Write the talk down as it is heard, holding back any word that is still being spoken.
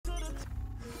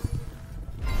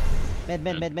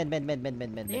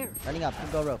Mid. Running up.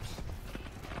 Go ropes.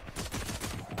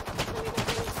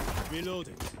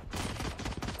 Reloading.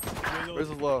 Raze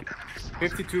is low.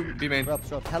 52 B main. Ropes.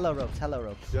 Hello ropes.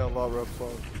 Yeah, low ropes,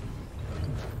 low.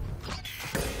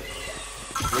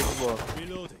 Raze is low.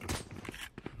 Reloading.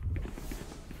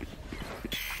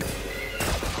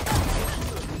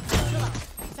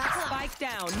 Spike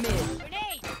down mid.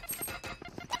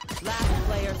 Last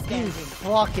player You standing.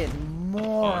 fucking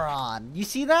moron. You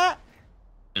see that?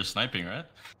 They're sniping, right?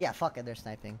 Yeah, fuck it. They're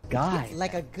sniping. Guy.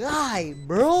 Like a guy,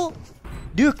 bro.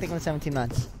 Duke, taking 17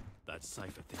 months. That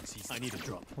Cypher thinks he's. I need a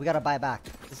drop. We gotta buy back.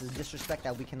 This is disrespect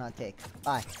that we cannot take.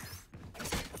 Bye.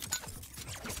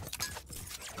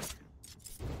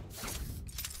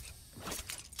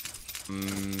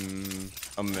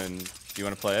 I'm in. You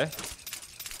wanna play?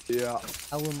 Yeah.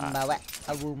 Awumawet.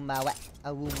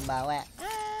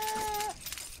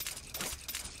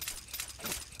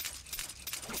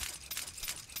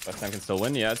 West Ham can still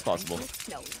win? Yeah, it's possible.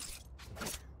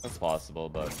 It's possible,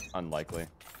 but unlikely.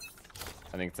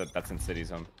 I think that's in City's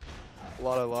home. A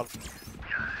lot.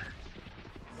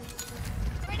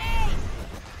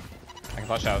 I can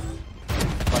flash out.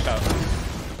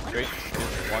 3, 2,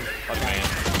 1. Flash main.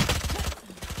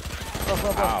 Go.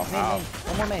 Ow.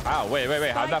 One more main. Wow,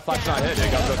 wait. How'd that flash not hit? Did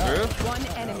it go through? One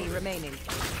enemy remaining.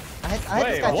 I hit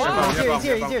Wait, this guy. what?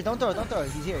 He's here. Don't throw.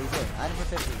 He's here. I had him for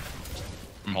 50.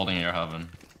 I'm holding your heaven.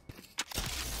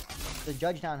 So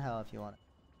judge down hell if you want it.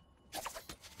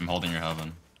 I'm holding your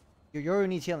heaven. Your Yoru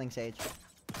needs healing, Sage.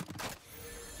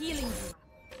 Healing.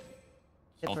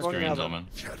 Hit Hold for screens, Omen.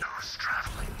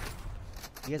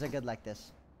 You guys are good like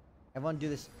this. Everyone do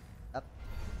this. Up.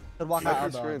 Could walk Smoke out your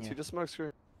elbow on screens. you. He just smoked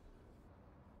screen.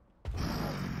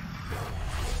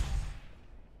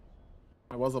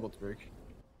 I was about to break.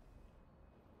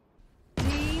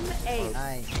 Team A.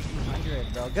 Nice.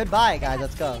 100, bro. Goodbye, guys.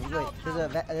 Let's go. Wait,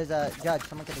 there's a judge.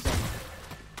 Someone get the judge.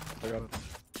 I got it.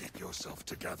 Keep yourself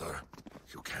together.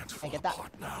 You can't fall get that.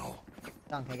 apart now.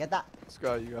 Don, can I get that?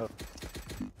 Sky, you got it.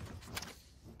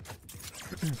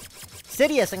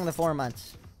 Sidious in the 4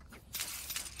 months.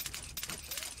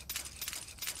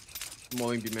 I'm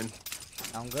holding B main.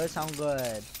 Sound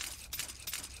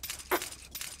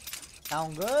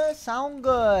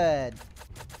good.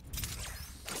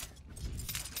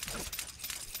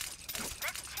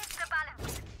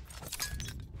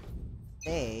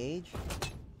 Sage.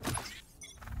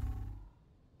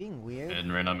 Being weird.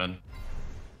 And Reyna mid.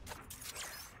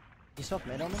 You smoke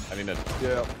mid, Omen? I think that.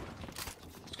 Yeah.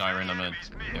 Sky Reyna mid.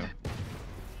 Yeah.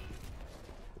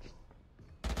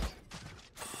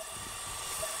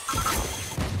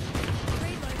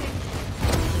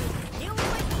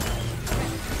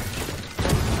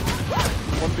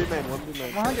 One B main.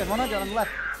 100 on the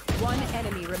left. One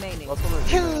enemy remaining. Last one.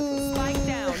 Spike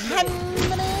down.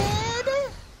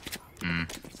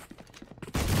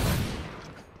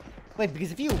 Wait,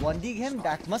 because if you 1D him,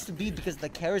 that must be because the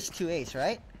Kara's 2 ace,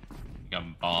 right?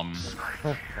 Got bomb.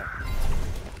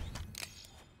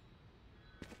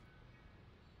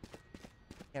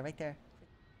 Yeah, right there.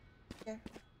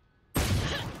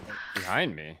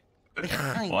 Behind me?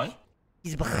 Behind. What?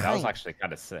 He's That was behind. actually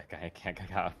kind of sick. I can't.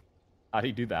 How do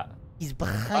you do that? He's I thought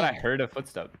I behind. heard a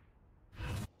footstep.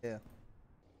 Yeah.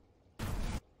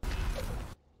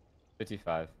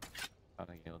 55. I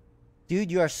think he'll-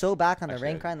 Dude, you are so back on the Actually,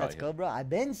 rank grind. Let's probably go, bro. I've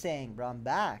been saying, bro, I'm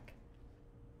back.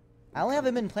 I only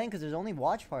haven't been playing because there's only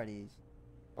watch parties.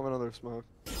 I'm another smoke.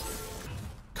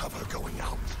 Cover going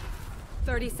out.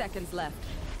 30 seconds left.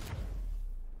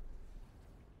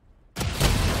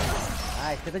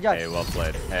 Nice, get the judge. Hey, well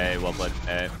played. Hey.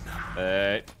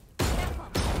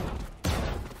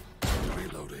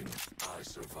 Reloading. I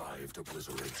survived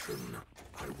obliteration.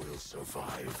 I will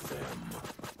survive them.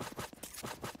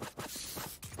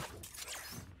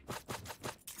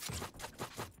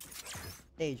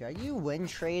 Sage, are you win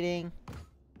trading?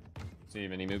 See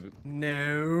any move?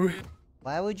 No.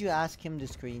 Why would you ask him to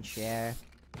screen share?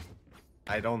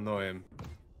 I don't know him.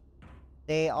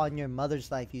 Say on your mother's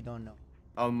life you don't know.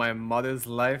 On my mother's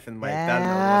life and my dad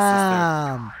and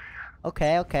my little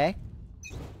Okay, okay.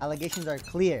 Allegations are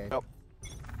clear. Yep.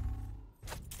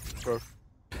 Bro.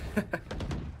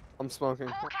 I'm smoking.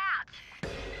 sister.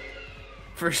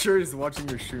 For sure he's watching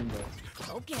your stream, bro.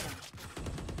 Go get him.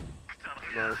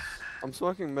 Nice. I'm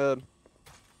smoking mid.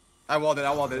 I walled it.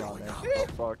 Oh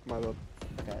fuck, my bad.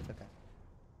 Okay, it's okay.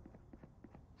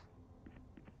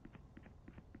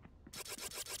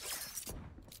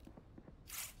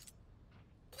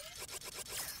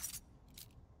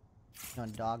 You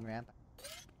on dog ramp?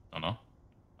 Oh no.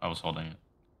 I was holding it.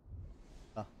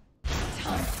 Oh.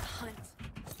 Time to hunt.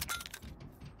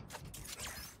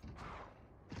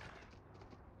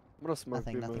 I'm gonna smoke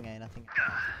Nothing, B nothing mid. A, nothing.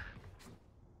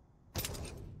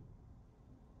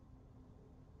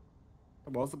 The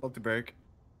wall's about to break.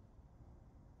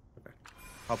 Okay.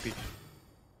 I'll peek.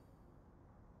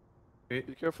 Wait,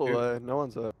 Be careful, here. no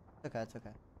one's up. It's okay, it's okay.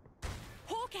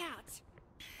 Hawk out.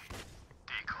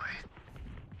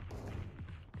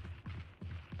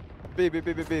 B.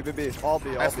 All B.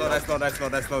 Nice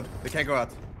load. They can't go out.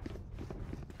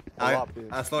 A lot B.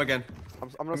 Slow again. I'm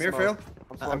Come gonna here, smoke. Phil.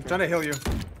 I'm smoking. trying to heal you.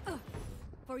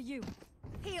 For you.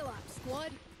 Heal up,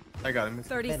 squad. I got him.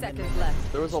 30 Mid, mid, seconds mid.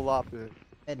 left. There was a lot B. Mid.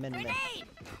 Here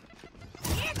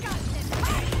comes the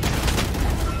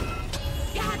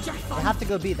They have to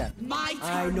go B then.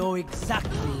 I know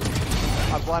exactly.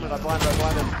 I blinded.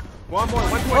 One more.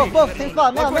 Oh, both. Same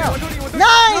spot. No.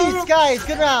 Nice, guys.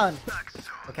 Good round.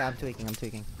 Okay, I'm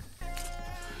tweaking.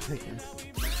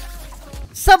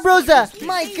 Sub Rosa,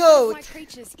 my goat.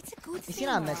 Is he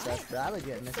not miss us, bro? I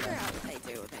legit miss us.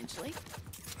 They do eventually.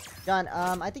 John,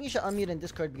 I think you should unmute in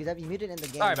Discord because I've been muted in the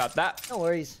game. Sorry about that. No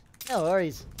worries.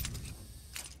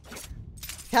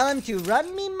 Tell him to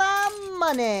run me my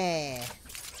money.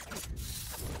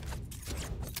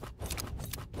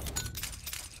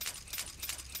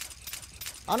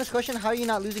 Honest question, how are you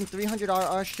not losing 300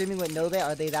 RR streaming with Nove?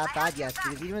 Are they that bad? Yes,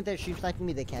 because even if they're stream sniping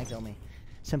me, they can't kill me.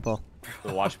 Simple.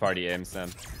 The watch party aim sim.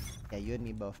 Yeah, you and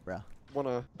me both, bro.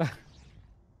 Wanna...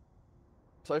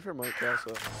 Cypher might cross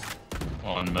up.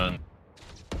 One mid.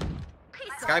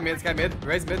 Sky mid.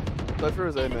 Raze mid. Cypher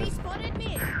is A mid. Spotted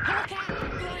me. Hawk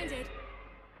out. Blinded.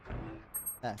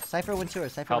 Yeah, Cypher went to her.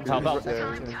 Cypher Help, went to help,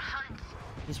 her. help. Yeah,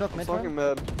 You spoke mid, smoking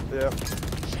bro? mid. Yeah.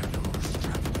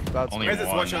 That's Only Raze is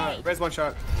one. one shot. Raze one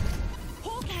shot.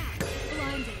 Hawk out.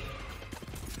 Blinded.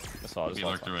 I saw He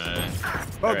looked through A.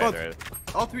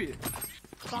 Both. All three.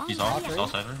 He's off. He's all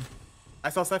cypher. I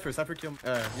saw Cypher. Cypher kill.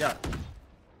 Yeah.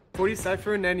 40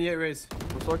 Cypher, 98 Raze.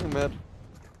 I'm smoking mid.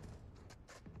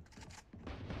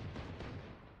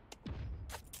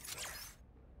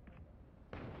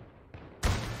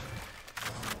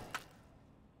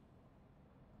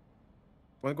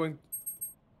 One going.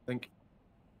 Think.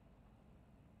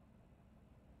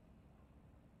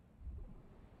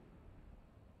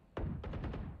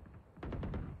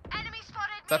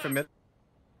 Cypher mid.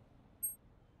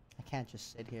 I can't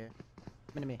just sit here.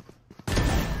 Come into me.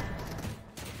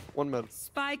 One mid.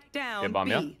 Spike down. Yeah, bomb,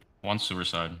 B. yeah? One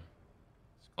suicide.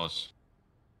 It's close.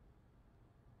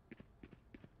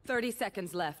 30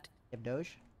 seconds left. You have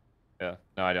Doge? Yeah.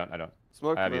 No, I don't.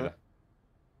 Smoke I have mid. either.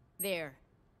 There.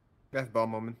 That's ball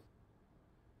moment.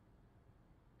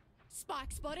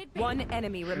 Spike spotted. One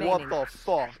enemy What remaining. the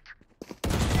fuck?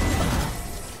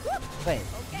 Wait,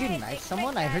 did you knife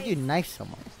someone? I heard you knife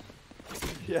someone.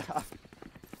 Yeah.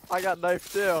 I got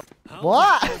knifed too. How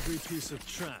What? does every piece of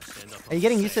trash end up Are you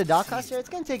getting used to the dog costume? It's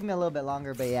gonna take me a little bit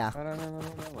longer, but yeah.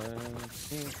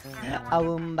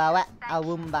 Awumbawa,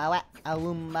 awumbawa,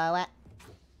 awumbawa.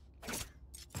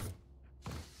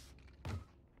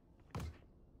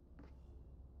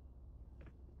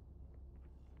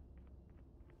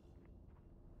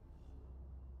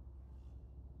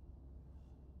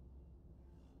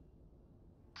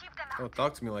 Don't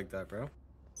talk to me like that, bro.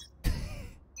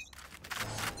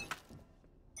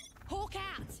 Hawk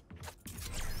out.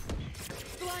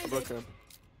 Blinded. Broke him.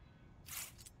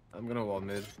 I'm gonna wall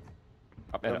mid.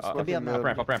 Up, I'm up, smoking be up mid. now.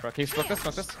 ramp. Can you smoke this?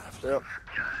 Yep.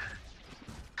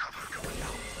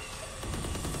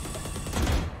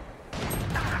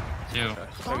 Two.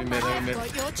 Heavy mid.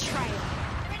 Got your trail.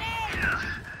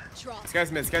 Drop. This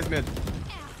guy's mid.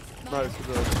 Nice.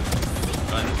 Good.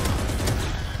 Done.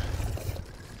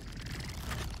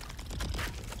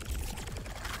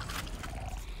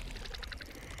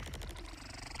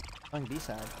 On B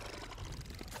side.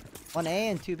 1A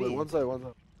and 2B. Wait, one's A.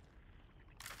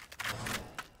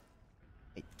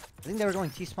 I think they were going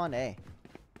T-spawn to A.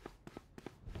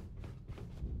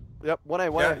 Yep,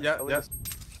 1A. Yeah. At least.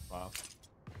 Wow.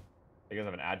 You guys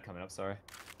have an ad coming up. Sorry.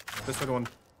 This for the one.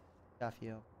 Stuff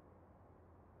you.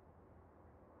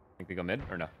 Think we go mid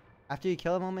or no? After you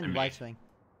kill a moment, wide swing.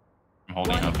 I'm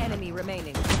holding One up. enemy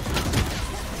remaining.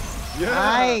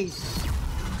 Nice!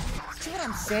 See what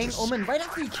I'm saying? Omen, right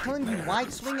after you kill him, you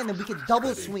wide swing and then we could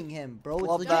double swing him, bro. It's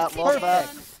Love legit that, love that.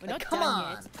 perfect. We're Like, not come done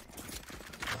on. yet.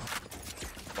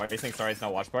 Why do you think sorry it's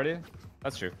not watch party?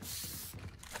 That's true.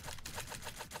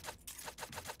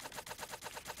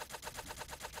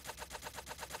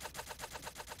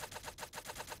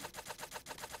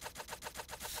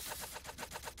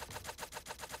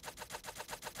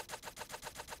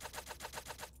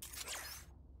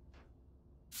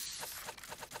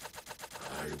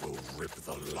 I will rip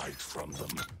the light from them.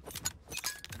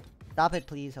 Stop it,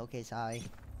 please. Okay, sorry.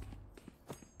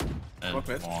 And What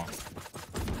mid? more.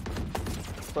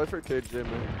 Cypher cage in,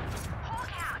 man.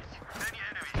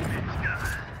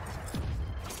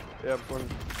 Yeah, I'm going.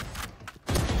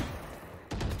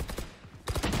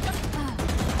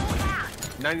 Ah.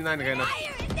 99 again.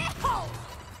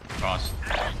 Cross.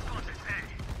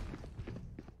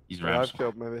 He's Yeah, ramps. I've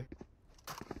killed maybe.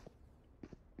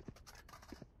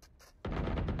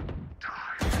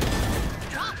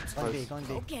 Going B, going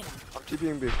B. Go get him. I'm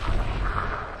TPing B.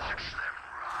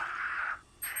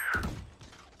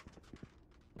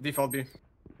 Default B.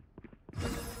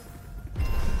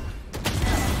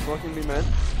 Smoking B, man.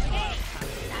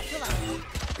 Satchel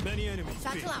out. Many enemies.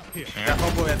 Satchel out. Here. Yeah,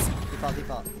 hold bullets. Default,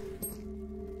 default.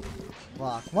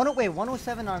 Block. Wait,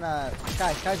 107 on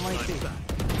Sky. Sky's 1HP.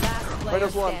 Last player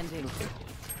Minus one. standing.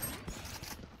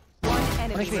 One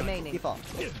enemy 1HP. remaining. Default.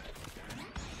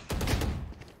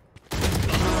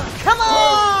 Come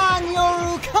on,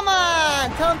 Yoru! Come on!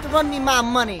 Tell him to run me my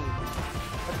money.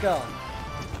 Let's go.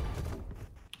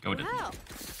 Go with it. Wow.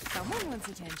 Someone wants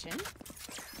attention.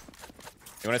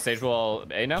 You want to stage wall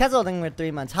A now? Kezzle thing with 3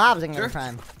 months. Hobbs in Sure.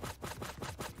 prime.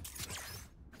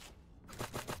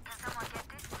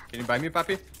 Can you buy me,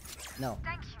 Papi? No.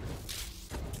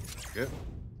 Good.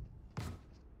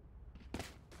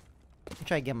 I'm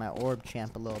trying to get my orb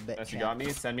champ a little bit. Unless you champ. got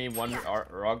me, send me one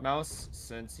ROG mouse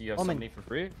since you have Oh, man. 70 for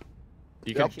free.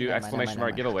 You Yep. can do Never mind, exclamation never mark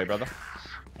mind. giveaway, brother.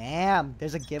 Damn,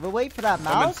 there's a giveaway for that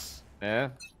mouse? Yeah.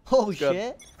 Oh Good.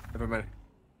 shit. Never mind.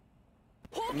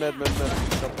 Mid.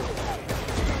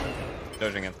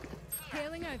 Dodging in.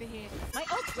 Healing over here. My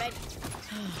ult's ready.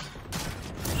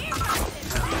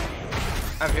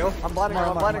 I have heal. I'm blinding More, him,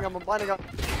 I'm more, blinding more. him, I'm blinding him.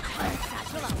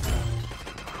 Satchel out.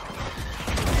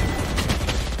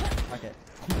 Okay.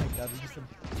 Oh my god, we just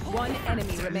One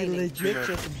enemy we remaining. legit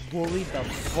just bullied the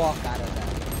fuck out of that.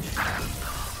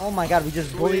 Oh my god, we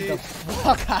just bullied the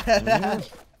fuck out of that.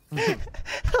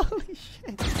 Holy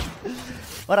shit.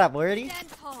 What up, wordy? Stand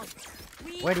tall.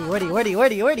 We Wordy, are wordy, fighters. wordy,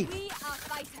 wordy, wordy. We are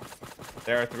fighters.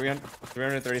 There are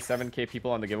 337k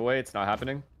people on the giveaway. It's not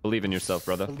happening. Believe in yourself,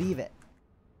 brother. Believe it.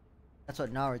 That's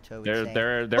what Naruto would There say.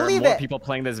 are Believe more it. people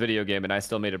playing this video game, and I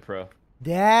still made it pro.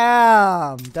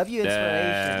 Damn. W inspiration,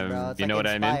 Damn. bro. It's You like know what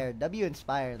I mean? inspired. W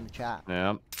inspire in the chat.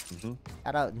 Yeah.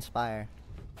 Shout out inspire.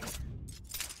 You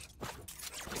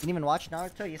didn't even watch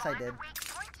Naruto? Yes, I did.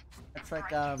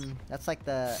 That's like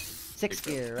the 6th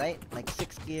gear, right? Like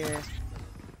 6th gear.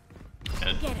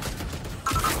 Dead. Get him.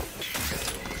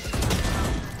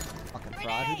 Fucking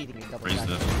fraud. Who do you think you're double Raise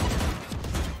checking? the.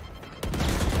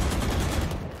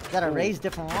 Is that a raise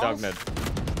different Dog walls? mid.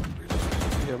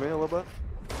 You hear me a little bit?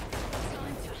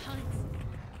 Time to hunt.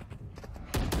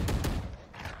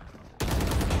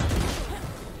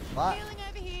 What? Healing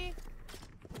over here.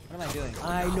 What am I doing?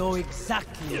 I know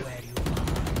exactly where you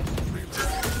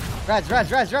Res.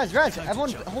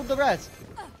 Everyone hold the res.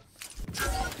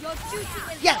 Your duty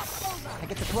is Yes! not over. I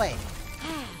get to play.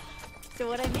 So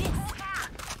what I miss?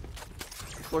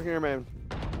 Looking at your man.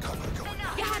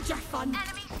 You had your fun.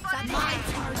 That's my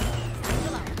turn.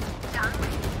 Satchel out.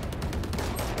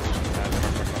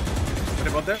 What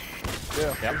about that?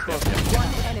 Yeah. Yep.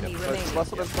 One enemy remaining.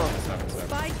 Muscle in front.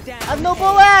 Spike down. I have no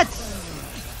bullets!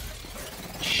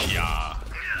 Yeah.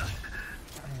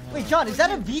 Wait, John, is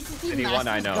that a VCC City one,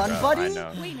 I Masters know, gun bro. buddy? I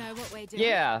know. We know what we're doing.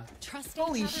 Yeah, Trust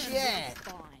Holy each other shit. and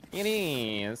we're fine. it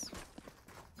is.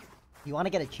 You want to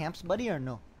get a champs buddy or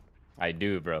no? I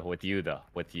do, bro. With you, though.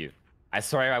 With you. I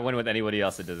swear I win with anybody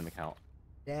else. It doesn't count.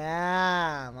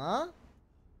 Damn, huh?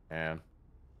 Yeah.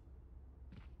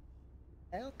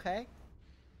 Okay.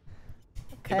 Can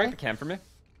you break Okay. the cam for me?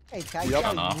 Hey, Kai, Yep.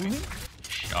 you Nah. moving?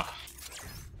 Yeah.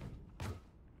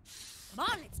 Come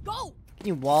on, let's go. Can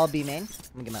you wall B main?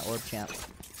 I'm gonna get my orb champ.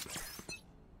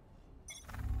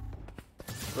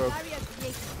 Bro, Barrier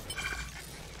created.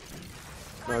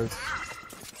 nice.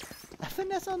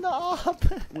 FNS on the op.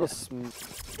 I'm gonna Just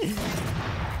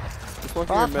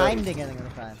looking Off at your hiding mid. together in the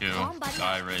front. Two.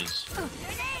 Die, raise.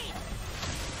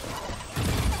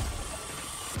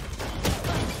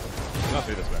 Not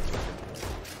through this way.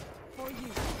 For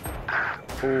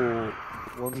you.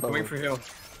 Oh, I'm going for heal.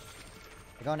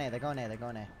 They're going A, they're going A, they're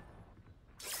going A.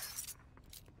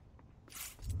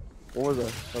 What was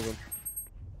that? 7.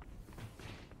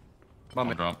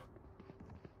 Bomb drop.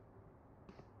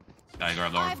 Sky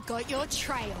guard lower. I've got your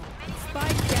trail.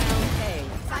 Spike down A.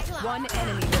 Satchel out. One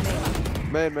enemy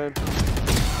remaining. Man.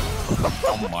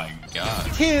 Oh my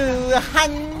god.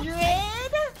 200?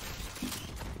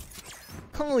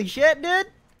 Holy shit, dude.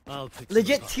 I'll pick some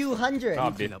Legit up. 200. Oh,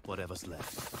 Clean dude. up whatever's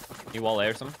left. You wall A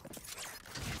or something?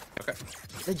 Okay.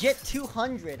 Legit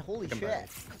 200. Holy Come shit. back.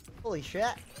 Holy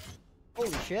shit.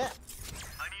 Holy shit.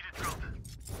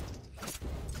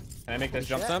 Can I make this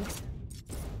jump Shit. some?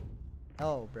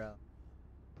 Oh, bro.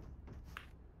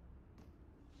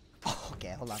 Oh, okay,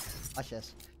 hold on. Watch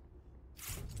this.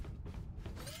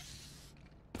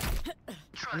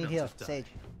 I need heal. Sage.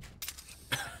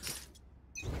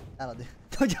 That'll do.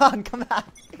 No, John, come back.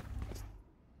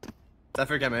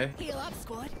 Cypher, get me. Heal up,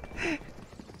 squad.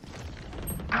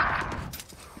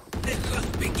 The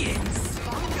hunt begins.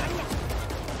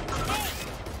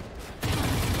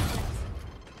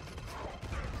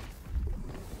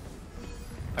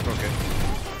 I broke it.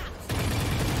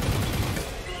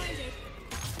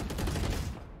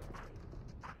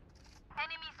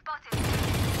 Enemy spotted.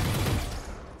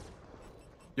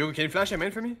 Yo, can you flash him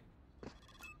in for me?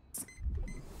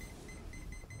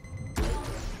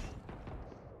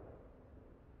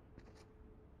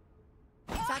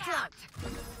 Satchel out.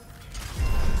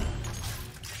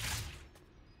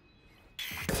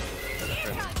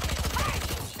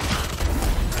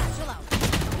 Satchel out.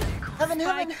 Heaven,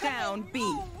 heaven. Spike down B.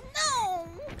 No.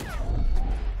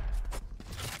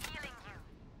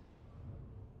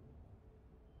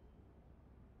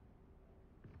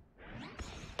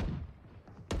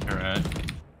 Alright.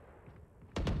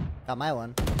 Got my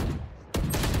one.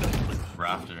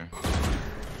 Rafter.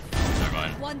 Never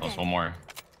mind. One Plus dead. one more.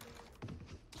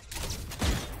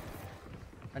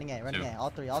 Running A, running Two. A. All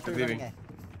three Leaving. running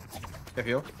Get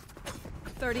heal.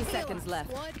 30 seconds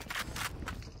left.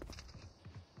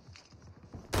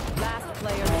 Last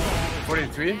player standing.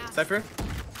 43. Cypher.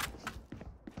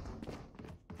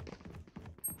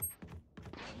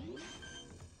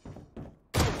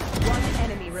 One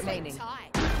enemy remaining. Tie.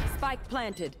 Spike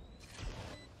planted.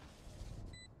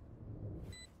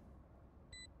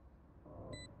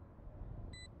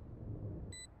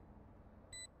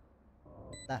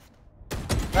 A. Left.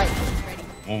 Right.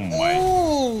 Oh my.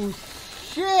 Oh,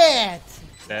 shit.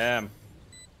 Damn.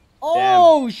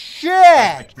 Oh, The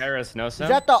shit. Karis, no Is Sim?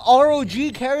 that the ROG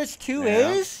Karis 2 Yeah.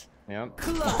 is? Yep.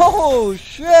 Oh,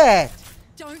 shit.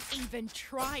 Don't even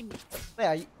try me. Wait,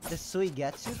 are you the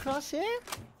Suigetsu cross here?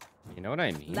 You know what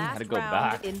I mean? Last Had to go round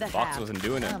back. in the Box half. wasn't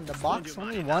doing it. Damn, the box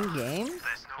only one game?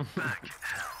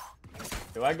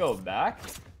 Do I go back?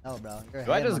 No, bro. You're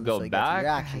Do I him just on the go Suigetsu. back?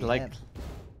 You're actually Like, him.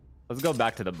 let's go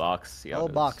back to the box. See how No it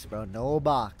is. box, bro. No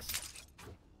box.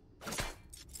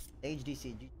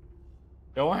 HDCG.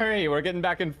 Don't worry, we're getting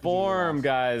back in form,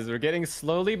 guys. We're getting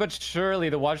slowly but surely.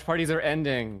 The watch parties are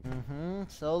ending. Mm-hmm.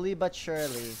 Slowly but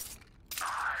surely.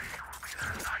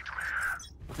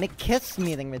 Nick Kiss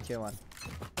meeting with tier 1.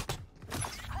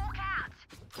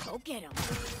 Go get him.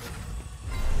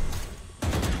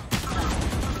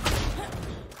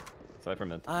 Cypher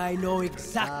mid. I know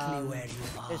exactly where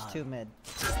you are. There's 2 mid.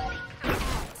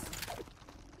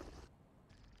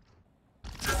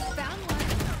 Found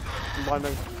one. I'm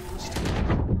blinding.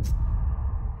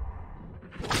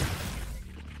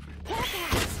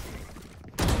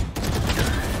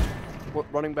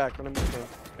 Running back.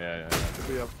 Yeah. Good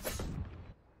deal.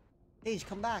 Sage,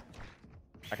 come back.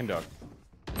 I can dog.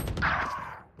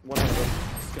 One of them.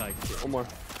 Sky kill. One more.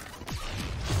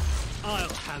 I'll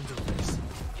handle this.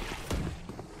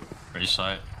 Raise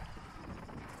sight.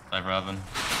 Cypher heaven.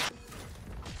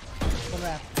 One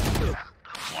wrap.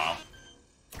 Wow.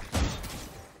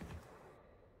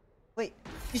 Wait.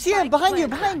 You see him Spike behind you,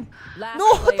 planted. behind. Last No,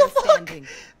 what player the fuck? standing.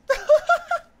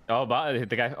 Oh, but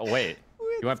the guy. Oh, wait.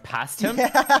 You went past him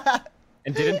Yeah.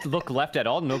 and didn't look left at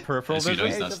all? No peripheral Yes, he vision?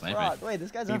 does. He's not a sniping. fraud. Wait, this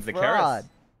guy's a Needs the fraud. Karis.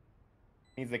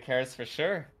 Needs the Karis for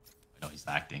sure. No, he's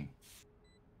acting.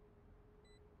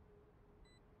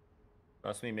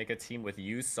 Trust me, make a team with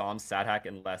you, s0m, Sadhack,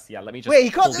 and less. Yeah, let me just Wait,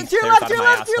 he pull called these tier players left, out tier of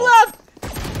my left, tier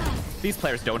asshole. left. These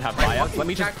players don't have buyouts. Let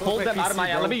me just Jack, pull go them play out of my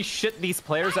PC, bro. Let me shit these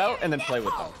players out and then play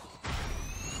with them.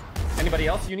 Anybody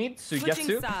else you need? Switching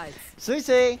Suigetsu? sides.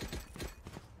 Suisei.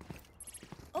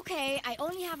 Okay, I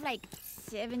only have like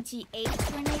 78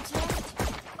 grenades left.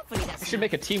 Hopefully that's You should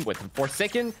make a team with them.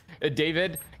 Forsaken,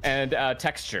 David, and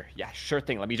Texture. Yeah, sure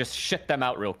thing. Let me just shit them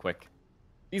out real quick.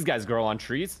 These guys grow on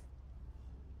trees.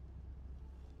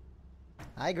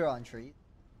 I grow on trees.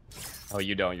 Oh,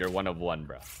 you don't. You're one of one,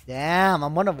 bro. Damn,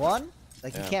 I'm one of one?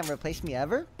 Like, you Yeah. can't replace me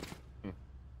ever? Hmm.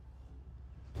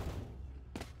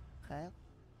 Okay. I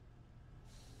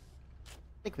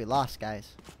think we lost, guys.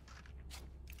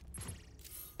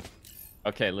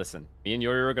 Okay, listen. Me and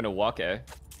Yuri are gonna walk A.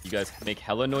 You guys make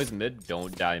hella noise mid.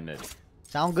 Don't die mid.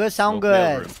 Sound good, sound Smoke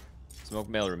mail good. room. Smoke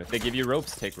mail room. If they give you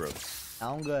ropes, take ropes.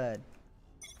 Sound good.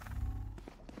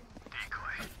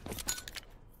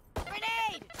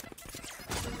 grenade.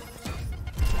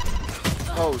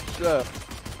 Oh shit.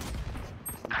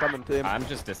 I'm coming, team. I'm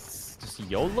just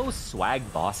YOLO swag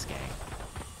boss gang.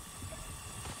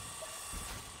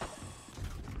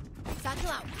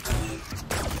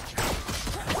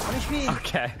 Punish me.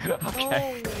 Okay. No, Okay.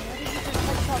 why did you just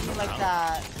headshot me like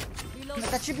that? Like,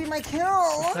 that should be my kill.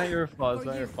 It's not your fault. It's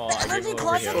not your fault. I gave Energy you over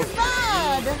cost here. is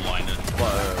bad. Blinded.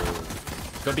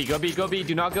 Whoa. Go B. Go B. Go B.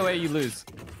 Do not go A. You lose.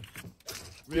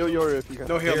 Heal Yoru if you can.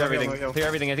 No heal, Clear no heal, everything. no heal. Clear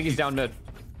everything. I think he's down mid.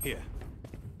 Here.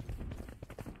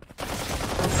 I'm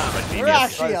a You're genius.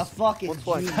 actually a fucking One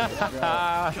point. genius,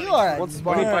 bro. You are a One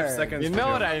spot. 25 nerd. seconds. You to know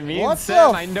go. what I mean, What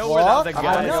Sam? the I know where the fuck?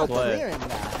 guys I'm not play. clearing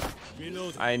that.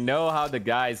 Reloading. I know how the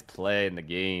guys play in the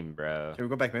game, bro. Should we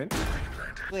go back mid?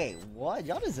 Wait, what?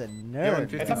 Y'all is a Yeah, nerd.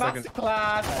 15 seconds.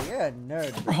 class. bro. You're a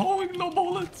nerd. Bro. Oh, no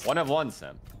bullets. 1 of 1,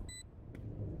 Sam.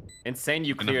 Insane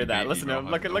you clear that. Listen to him.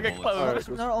 Look at Alright, close.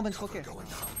 No, Omen's quick here.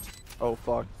 Oh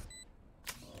fuck.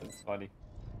 It's funny.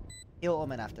 Heal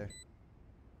Omen after.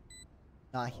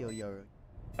 Not heal Yoru.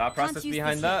 Thought process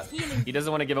behind that. He doesn't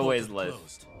want to give away his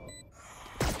list.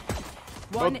 Closed.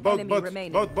 One enemy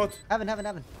remaining. Both. Heaven.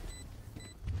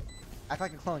 Act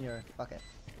like a clone, Yoru. Fuck it.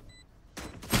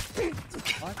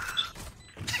 What?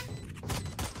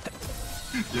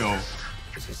 Yo.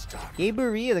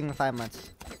 Gaber in 5 months.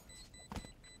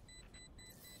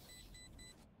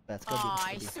 Let's go.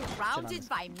 I surrounded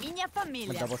by minha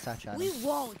família. Double satch at We him.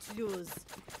 won't lose.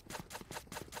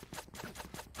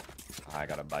 I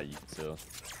gotta buy you too.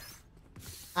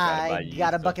 I you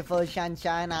got a stuff. bucket full of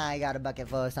sunshine. I got a bucket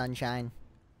full of sunshine.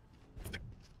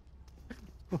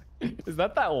 Is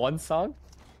that one song?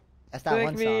 That's that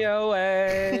one Take me song.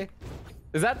 away.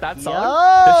 Is that song?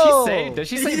 Yo! Does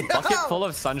she say bucket full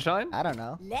of sunshine? I don't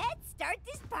know. Let's start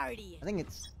this party. I think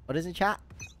it's what is it, chat?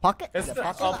 Pocket? It's Is it a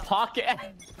pocket? pocket.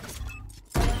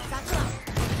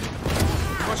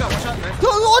 Watch out, nice. Dude,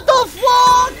 what the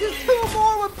fuck? There's 2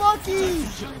 more with Bucky.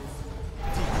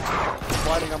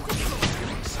 Blinding him.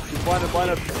 He's blinded.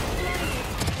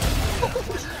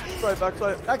 Right,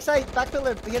 backside. Backside, back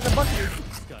pillar. He has a Bucky.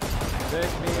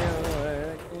 Take me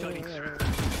away.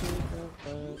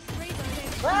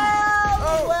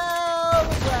 Well.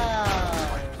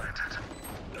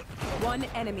 One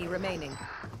enemy remaining.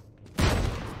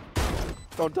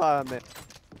 Don't die on me.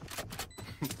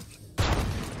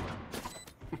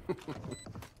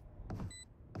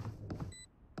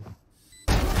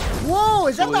 Whoa,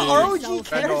 is that the ROG I know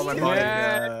carry? my body.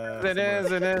 Yeah, it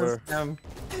is. It is. The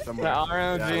Somewhere.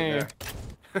 ROG. Yeah.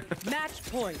 Match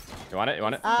point. You want it? You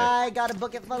want it? I got a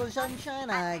bucket full of sunshine.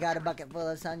 I got a bucket full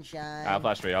of sunshine. I'll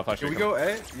flash for you. Can we go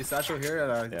A? You satchel here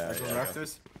at Yeah, yeah.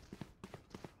 rafters?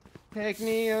 Take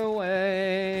me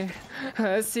away,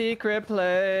 a secret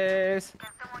place,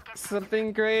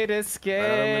 something great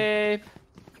escape.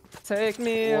 Take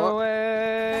me What?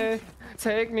 away,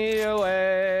 take me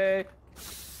away.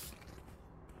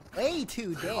 Way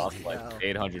too dank, Lost bro. like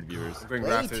 800 viewers. Bring Way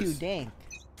rafters. too dank.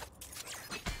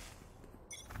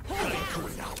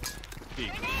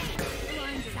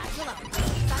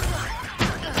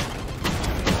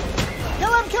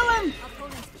 Kill him!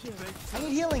 I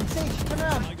need healing. Sage, turn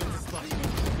around. I got the spot.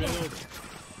 Reloading.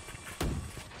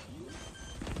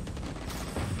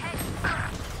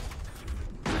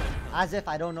 As if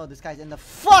I don't know this guy's in the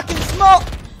fucking smoke!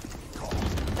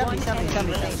 Tell me.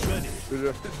 Ready.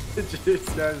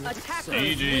 Jeez, guys. Attack.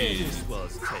 GG. This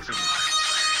was taken.